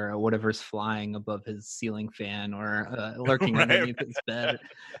whatever's flying above his ceiling fan or lurking underneath his bed.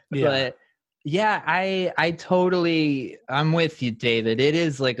 Yeah. But yeah, I'm with you, David. It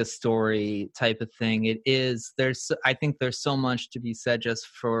is like a story type of thing. It is. I think there's so much to be said just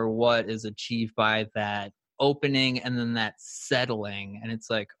for what is achieved by that opening and then that settling. And it's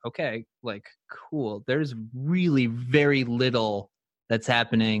like, okay, like cool. There's really very little that's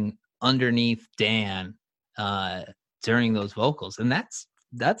happening underneath Dan during those vocals, and that's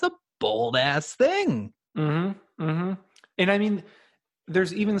a bold ass thing. Mm-hmm. Mm-hmm. And I mean,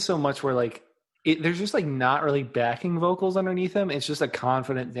 there's even so much where like there's just like not really backing vocals underneath him. It's just a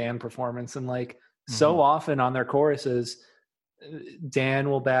confident Dan performance. And like so often on their choruses, Dan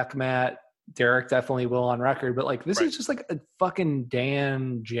will back Matt. Derek definitely will on record, but like this is just like a fucking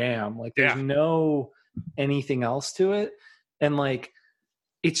Dan jam. Like there's no anything else to it. And like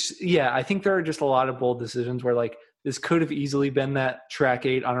I think there are just a lot of bold decisions where like this could have easily been that track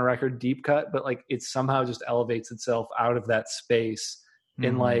 8 on a record deep cut, but like it somehow just elevates itself out of that space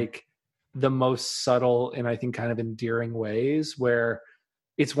in like the most subtle and I think kind of endearing ways, where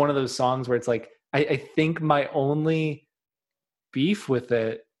it's one of those songs where it's like, I think my only beef with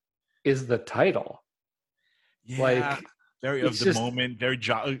it is the title. Yeah. Like very of the moment, very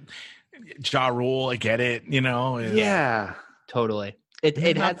Ja Rule. I get it, Yeah, totally. It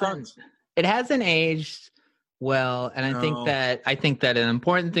hasn't aged well, and I think that an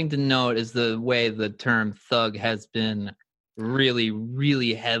important thing to note is the way the term thug has been really,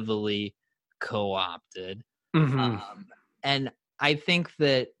 really heavily co-opted. And I think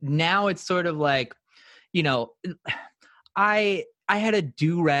that now it's sort of like you know, I had a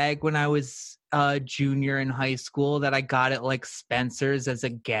do-rag when I was a junior in high school that I got at like Spencer's as a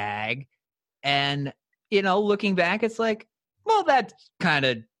gag. And, you know, looking back, it's like, well, that's kind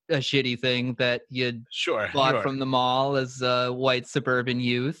of a shitty thing that you bought from the mall as a white suburban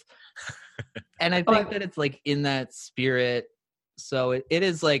youth. And I think that it's like in that spirit. So it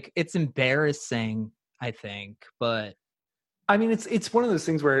is like, it's embarrassing, I think, but I mean, it's one of those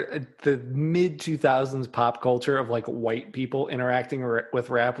things where the mid 2000s pop culture of like white people interacting with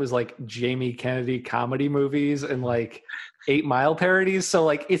rap was like Jamie Kennedy comedy movies and like 8 Mile parodies. So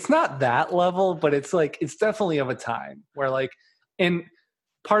like, it's not that level, but it's like, it's definitely of a time where like, and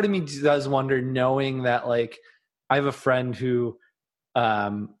part of me does wonder, knowing that like, I have a friend who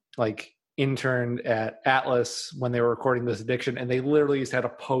like interned at Atlas when they were recording This Addiction, and they literally just had a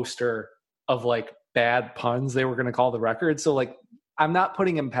poster of like bad puns they were going to call the record. So like, I'm not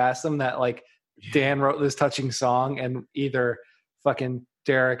putting him past them that like Dan wrote this touching song and either fucking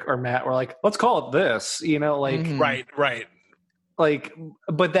Derek or Matt were like, let's call it this, you know, like, right. Like,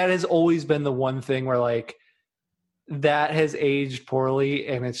 but that has always been the one thing where like that has aged poorly.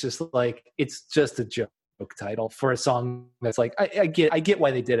 And it's just like, it's just a joke title for a song that's like, I get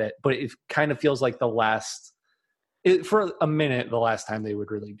why they did it, but it kind of feels like for a minute, the last time they would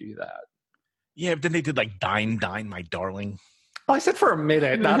really do that. Yeah, but then they did like Dine, My Darling. Oh, I said for a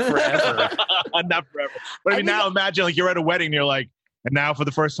minute, not forever. Not forever. But I mean, now imagine like you're at a wedding and you're like, and now for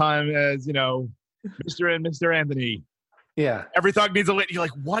the first time as, you know, Mr. and Mr. Anthony. Yeah. Every thug needs a lit. You're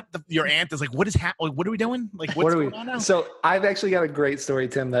like, what? Your aunt is like, what is happening? Like, what are we doing? Like, what's going on now? So I've actually got a great story,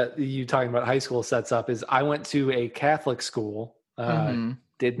 Tim, that you talking about high school sets up. Is I went to a Catholic school,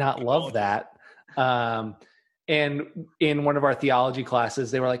 did not love that. And in one of our theology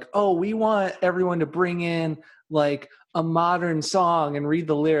classes, they were like, oh, we want everyone to bring in like a modern song and read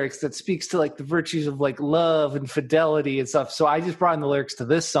the lyrics that speaks to like the virtues of like love and fidelity and stuff. So I just brought in the lyrics to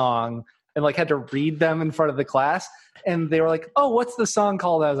this song and like had to read them in front of the class. And they were like, oh, what's the song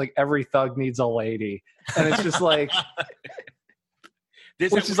called? I was like, Every Thug Needs a Lady. And it's just like,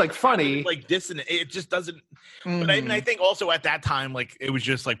 which is like funny. Like dissonant. It just doesn't. But I mean, I think also at that time, like it was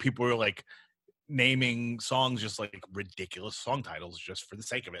just like people were like naming songs just like ridiculous song titles just for the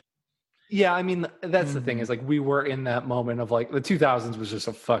sake of it. Yeah, I mean, that's the thing is like we were in that moment of like the 2000s was just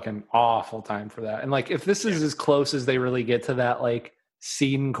a fucking awful time for that. And like if this is as close as they really get to that like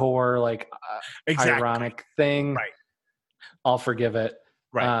scene core like ironic thing, right, I'll forgive it.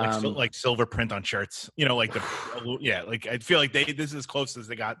 Right, like silver print on shirts, you know, like like I feel like this is as close as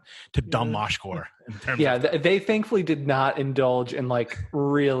they got to dumb moshcore. In terms of they thankfully did not indulge in like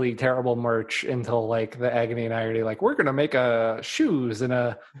really terrible merch until like the Agony and Irony. Like we're gonna make shoes and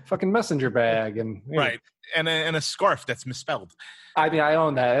a fucking messenger bag and right, and a scarf that's misspelled. I mean, I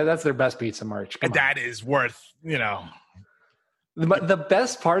own that. That's their best piece of merch. That is worth, you know. The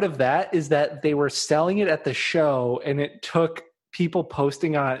best part of that is that they were selling it at the show, and it took people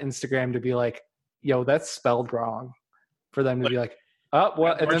posting on Instagram to be like, yo, that's spelled wrong, for them to be like, oh,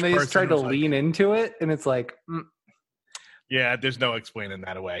 what? And then they just tried to lean into it. And it's like, yeah, there's no explaining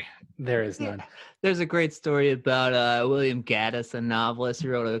that away. There is none. There's a great story about William Gaddis, a novelist. He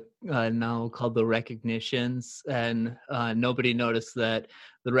wrote a novel called The Recognitions. And nobody noticed that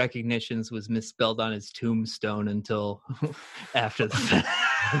The Recognitions was misspelled on his tombstone until after the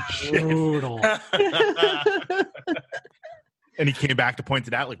fact. Brutal. And he came back to point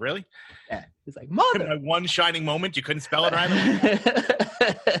it out, like, really? Yeah. He's like, mother. My one shining moment, you couldn't spell it right?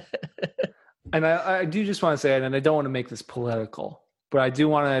 And I do just want to say, and I don't want to make this political, but I do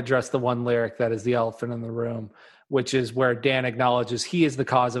want to address the one lyric that is the elephant in the room, which is where Dan acknowledges he is the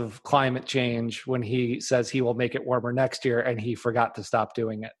cause of climate change when he says he will make it warmer next year, and he forgot to stop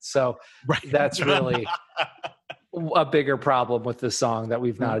doing it. So that's really a bigger problem with this song that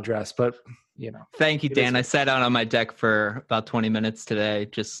we've not addressed, but you know. Thank you, Dan. I sat out on my deck for about 20 minutes today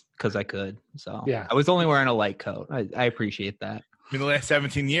just because I could. So yeah, I was only wearing a light coat. I appreciate that. I mean, the last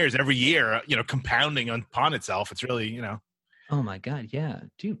 17 years, every year, you know, compounding upon itself. It's really, you know. Oh my God, yeah,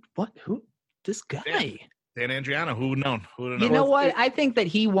 dude. What? Who? This guy? Dan Andriano. Who would have known? Who would have known? You know what? I think that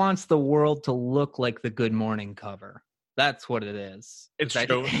he wants the world to look like the Good Morning cover. That's what it is. It's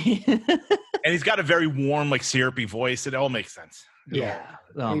true. And he's got a very warm, like syrupy voice. It all makes sense. Yeah.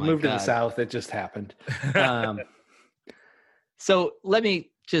 He moved to the South. It just happened. So let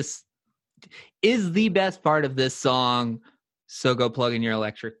me just, is the best part of this song, So Go Plug in Your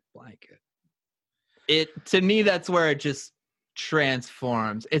Electric Blanket? To me, that's where it just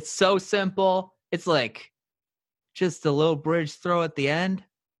transforms. It's so simple. It's like just a little bridge throw at the end.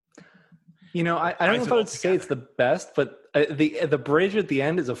 You know, I don't know if I would say it's the best, but the bridge at the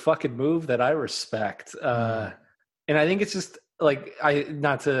end is a fucking move that I respect. And I think it's just like I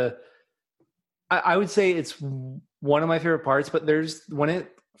would say it's one of my favorite parts, but there's when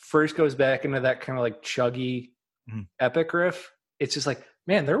it first goes back into that kind of like chuggy epic riff, it's just like,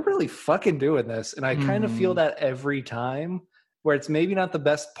 man, they're really fucking doing this. And I kind of feel that every time, where it's maybe not the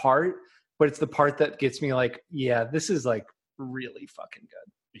best part, but it's the part that gets me like, yeah, this is like really fucking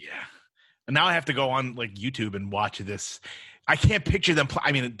good. Yeah. And now I have to go on like YouTube and watch this. I can't picture them.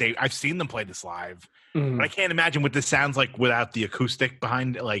 I mean, I've seen them play this live, but I can't imagine what this sounds like without the acoustic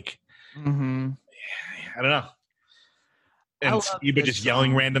behind it. Like, I don't know. And Skiba just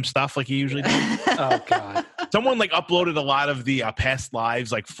yelling random stuff like he usually does. Oh God! Someone like uploaded a lot of the past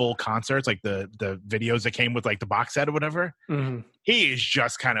lives, like full concerts, like the videos that came with like the box set or whatever. He is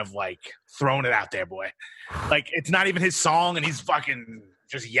just kind of like throwing it out there, boy. Like it's not even his song, and he's fucking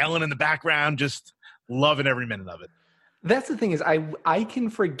just yelling in the background, just loving every minute of it. That's the thing is I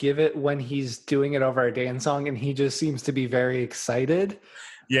can forgive it when he's doing it over a dance song and he just seems to be very excited.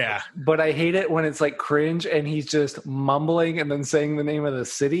 Yeah. But I hate it when it's like cringe and he's just mumbling and then saying the name of the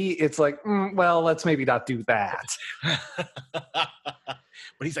city. It's like, well, let's maybe not do that.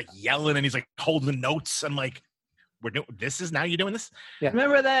 But he's like yelling and he's like holding notes and like, we're doing this is now you're doing this? Yeah.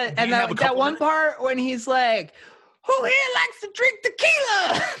 Remember that? And that one part when he's like, who here likes to drink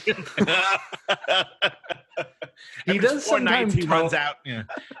tequila? He does sometimes he runs out. Yeah.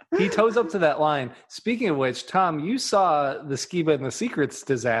 He toes up to that line. Speaking of which, Tom, you saw the Skiba and the Secrets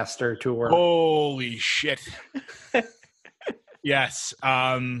disaster tour. Holy shit. Yes.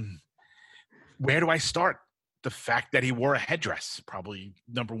 Where do I start? The fact that he wore a headdress, probably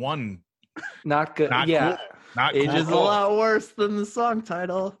number one. Not good. Not yeah. Cool. Not Age cool. is a lot worse than the song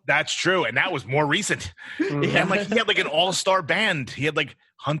title. That's true. And that was more recent. And like he had like an all-star band. He had like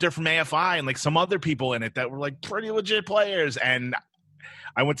Hunter from AFI and like some other people in it that were like pretty legit players. And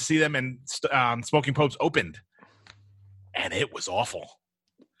I went to see them and Smoking Popes opened. And it was awful.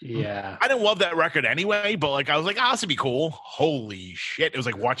 Yeah. I didn't love that record anyway, but like I was like, oh, this would be cool. Holy shit. It was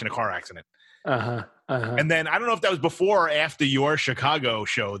like watching a car accident. And then I don't know if that was before or after your Chicago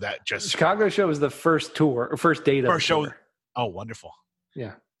show that just Chicago show was the first tour, or first date of the show. tour. Oh, wonderful.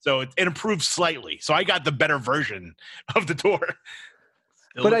 Yeah. So it improved slightly. So I got the better version of the tour.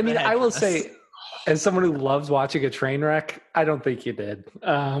 But I mean, I will say, as someone who loves watching a train wreck, I don't think you did.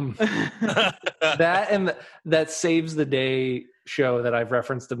 That and that Saves the Day show that I've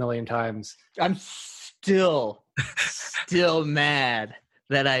referenced a million times. I'm still mad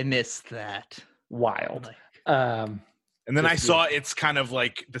that I missed that. Wild. And then I saw it's kind of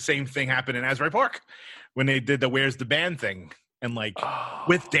like the same thing happened in Asbury Park when they did the Where's the Band thing. And like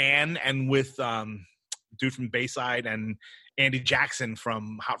with Dan and with dude from Bayside and Andy Jackson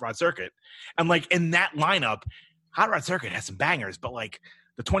from Hot Rod Circuit. And like in that lineup, Hot Rod Circuit has some bangers, but like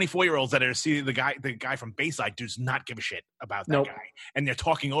the 24-year-olds that are seeing the guy from Bayside does not give a shit about that guy. And they're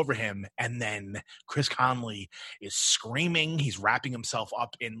talking over him. And then Chris Conley is screaming. He's wrapping himself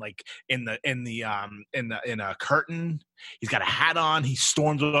up in like in a curtain. He's got a hat on. He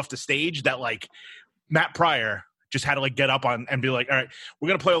storms off the stage that like Matt Pryor just had to like get up on and be like, all right, we're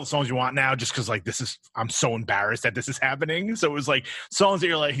going to play all the songs you want now just because like I'm so embarrassed that this is happening. So it was like songs that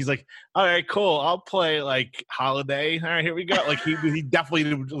you're like, he's like, all right, cool. I'll play like Holiday. All right, here we go. Like he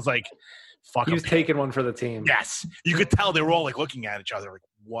definitely was like, fuck. He was taking one for the team. Yes. You could tell they were all like looking at each other like,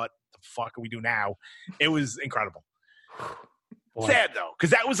 what the fuck can we do now? It was incredible. Boy. Sad though, because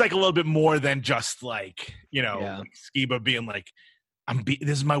that was like a little bit more than just like, like Skiba being like,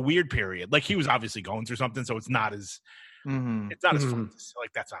 this is my weird period. Like he was obviously going through something, so it's not as it's not as fun to see.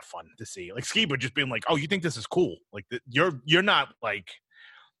 Like that's not fun to see. Like Skiba just being like, "Oh, you think this is cool? Like you're not like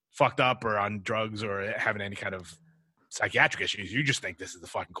fucked up or on drugs or having any kind of psychiatric issues. You just think this is the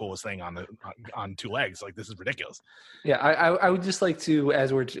fucking coolest thing on two legs. Like this is ridiculous." Yeah, I would just like to,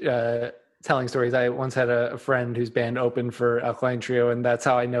 as we're telling stories, I once had a friend whose band opened for Alkaline Trio, and that's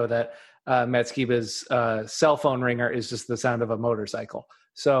how I know that Matt Skiba's cell phone ringer is just the sound of a motorcycle.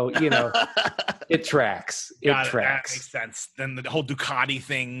 So, it tracks. It tracks. That makes sense. Then the whole Ducati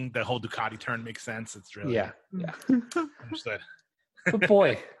thing, the whole Ducati turn makes sense. It's really understood. But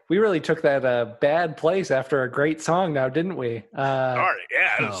boy, we really took that bad place after a great song now, didn't we? Sorry,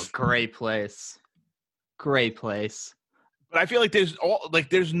 yeah. Great place. Great place. But I feel like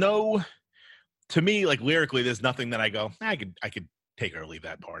there's no, to me, like lyrically, there's nothing that I go, I could take or leave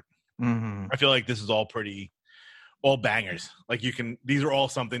that part. Mm-hmm. I feel like this is all bangers. Like these are all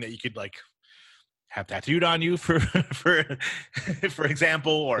something that you could like have tattooed on you for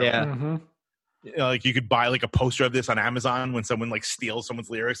example, or You know, like you could buy like a poster of this on Amazon when someone like steals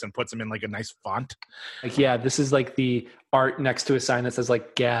someone's lyrics and puts them in like a nice font. Like, yeah, this is like the art next to a sign that says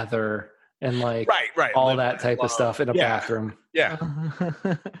like gather and like Right. all that type of stuff in a bathroom. Yeah.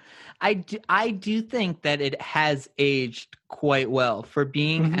 I do think that it has aged quite well for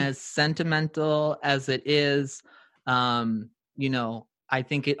being as sentimental as it is. You know, I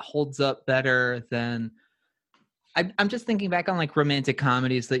think it holds up better than. I'm just thinking back on like romantic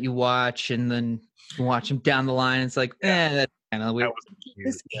comedies that you watch and then watch them down the line. It's like, that's kind of weird.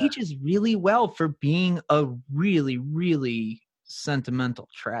 This ages really well for being a really, really sentimental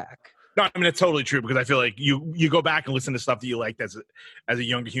track. No, I mean it's totally true because I feel like you go back and listen to stuff that you liked as a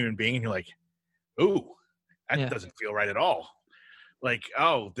younger human being, and you're like, ooh, that doesn't feel right at all. Like,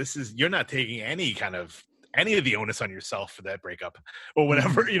 oh, you're not taking any of the onus on yourself for that breakup or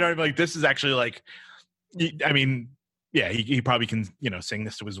whatever. You know what I mean? Like, this is actually like, I mean, yeah, he probably can, you know, sing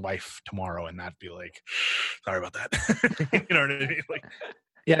this to his wife tomorrow and not be like, sorry about that. You know what I mean? Like,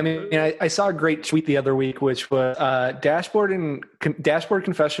 yeah, I mean, I saw a great tweet the other week, which was Dashboard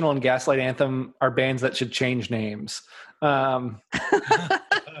Confessional and Gaslight Anthem are bands that should change names.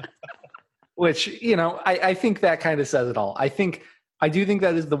 Which, you know, I think that kind of says it all. I do think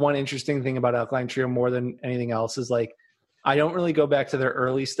that is the one interesting thing about Alkaline Trio more than anything else is like, I don't really go back to their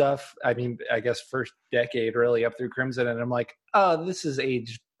early stuff. I mean, I guess first decade really up through Crimson. And I'm like, oh, this is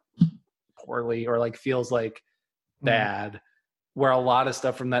aged poorly or like feels like bad. Where a lot of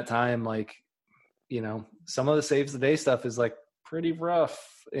stuff from that time, like, you know, some of the Saves the Day stuff is like pretty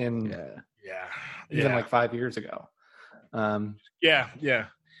rough even like 5 years ago. Yeah.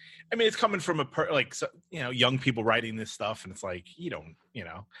 I mean, it's coming from young people writing this stuff, and it's like you don't, you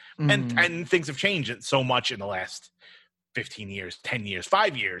know, and things have changed so much in the last 15 years, 10 years,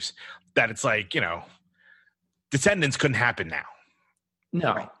 5 years that it's like, you know, Descendants couldn't happen now.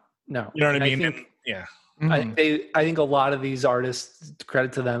 No. You know what I mean? I think a lot of these artists,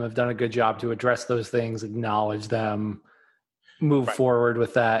 credit to them, have done a good job to address those things, acknowledge them, move forward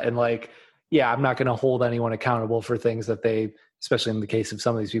with that. And like, yeah, I'm not going to hold anyone accountable for things that they, especially in the case of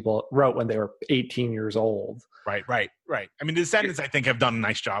some of these people, wrote when they were 18 years old. Right. I mean, the Descendants, I think, have done a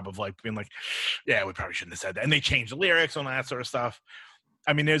nice job of like being like, yeah, we probably shouldn't have said that. And they changed the lyrics on that sort of stuff.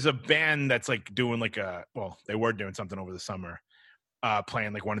 I mean, there's a band that's like doing like they were doing something over the summer,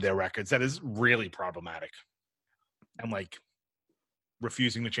 playing like one of their records that is really problematic and like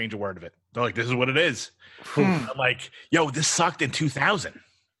refusing to change a word of it. They're like, this is what it is. I'm like, yo, this sucked in 2000.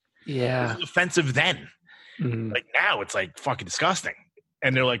 Yeah. This was offensive then. Like now it's like fucking disgusting.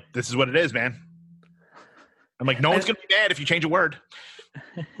 And they're like, this is what it is, man. I'm like, no one's going to be mad if you change a word.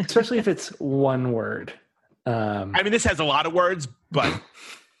 Especially if it's one word. I mean, this has a lot of words, but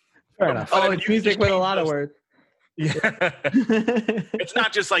fair enough. Oh, it's music with a lot of words. Yeah. It's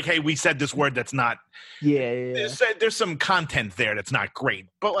not just like, hey, we said this word that's not. Yeah. There's some content there that's not great,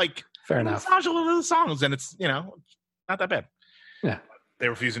 but like, fair enough. Massage a little of the songs, and it's, you know, not that bad. Yeah.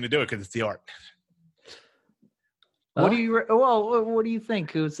 They're refusing to do it because it's the art. What do you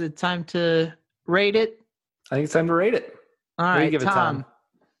think? Is it time to rate it? I think it's time to rate it. All right, give Tom. it, Tom.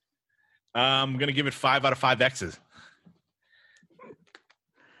 I'm going to give it 5 out of 5 X's.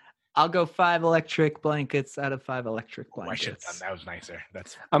 I'll go 5 electric blankets out of 5 electric blankets. I should have done that. Was nicer.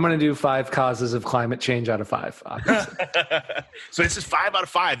 I'm going to do 5 causes of climate change out of 5. Obviously. So this is 5 out of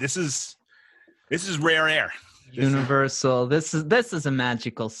 5. This is rare air. Universal. This is a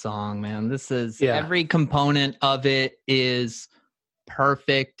magical song, man. This is every component of it is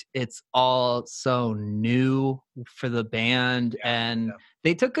perfect. It's all so new for the band, and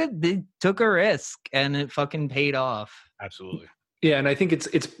they took a risk, and it fucking paid off. Absolutely. Yeah, and I think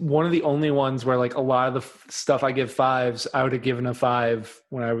it's one of the only ones where like a lot of the stuff I give 5s, I would have given a 5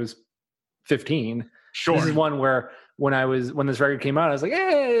 when I was 15. Sure. This is one where when this record came out, I was like,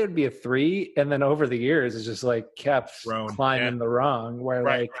 it'd be a 3. And then over the years, it's just like kept climbing the rung where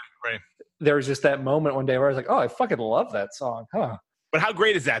right. there was just that moment one day where I was like, oh, I fucking love that song. Huh. But how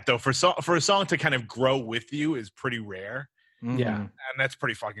great is that though? For a song to kind of grow with you is pretty rare. Mm-hmm. Yeah. And that's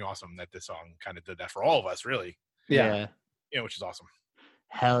pretty fucking awesome that this song kind of did that for all of us, really. Yeah. You know, which is awesome.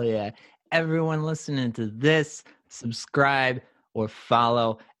 Hell yeah. Everyone listening to this, subscribe or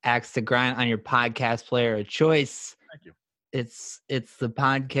follow Axe to Grind on your podcast player of choice. Thank you. It's the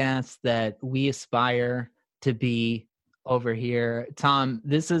podcast that we aspire to be over here. Tom,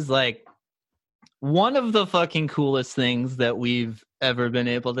 this is like one of the fucking coolest things that we've ever been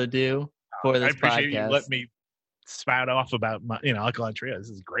able to do for this podcast. I appreciate you letting me spout off about my, Alkaline Trio. This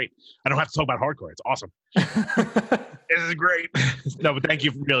is great. I don't have to talk about hardcore. It's awesome. This is great. No, but thank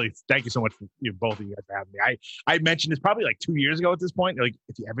you so much for both of you guys for having me. I mentioned this probably like 2 years ago at this point. Like,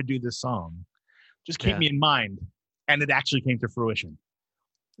 if you ever do this song, Just keep me in mind. And it actually came to fruition.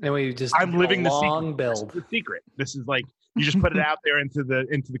 And we just I'm living the long secret. build. This is the secret. This is like you just put it out there into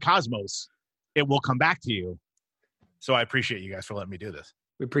the cosmos. It will come back to you. So I appreciate you guys for letting me do this.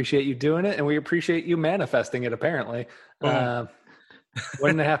 We appreciate you doing it, and we appreciate you manifesting it. Apparently, wouldn't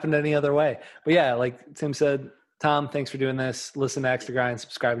have happened any other way. But yeah, like Tim said, Tom, thanks for doing this. Listen to Axe to Grind,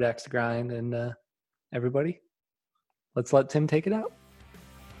 subscribe to Axe to Grind, and everybody, let's let Tim take it out.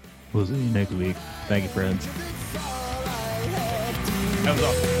 We'll see you next week. Thank you, friends. That was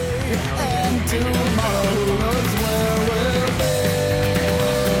awesome. And tomorrow's where we'll be.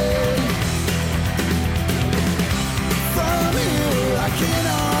 From here I can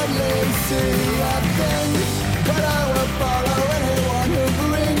hardly see a thing, but I will follow anyone who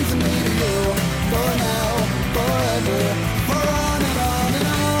brings me to you. For now, forever, for on and on and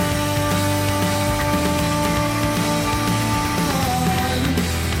on.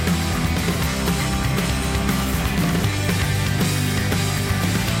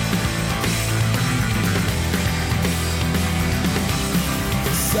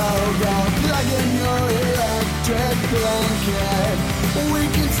 So don't plug in your electric blanket. We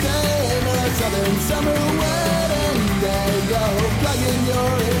can stay in a southern summer wedding day. Go plug in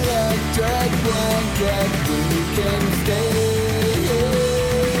your